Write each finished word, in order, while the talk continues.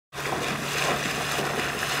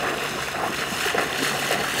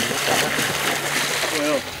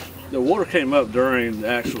the water came up during the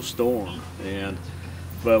actual storm,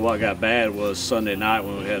 but what got bad was Sunday night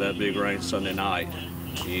when we had that big rain Sunday night,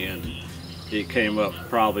 and it came up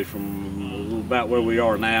probably from about where we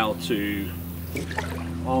are now to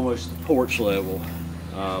almost the porch level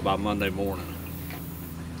by Monday morning.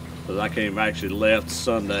 Because I actually left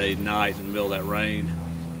Sunday night in the middle of that rain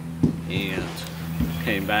and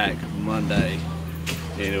came back Monday,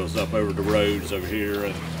 and it was up over the roads over here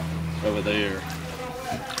and over there.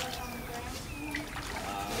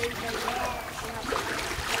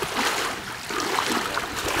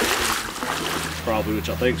 Probably, which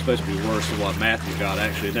I think is supposed to be worse than what Matthew got.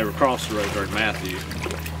 Actually, it never crossed the road during Matthew.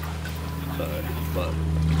 So,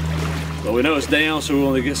 but we know it's down, so we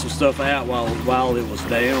want to get some stuff out while it was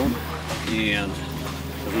down, and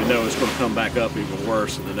we know it's going to come back up even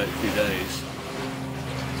worse in the next few days.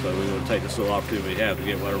 So we want to take this little opportunity we have to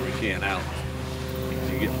get whatever we can out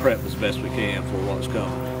and get prepped as best we can for what's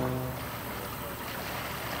coming.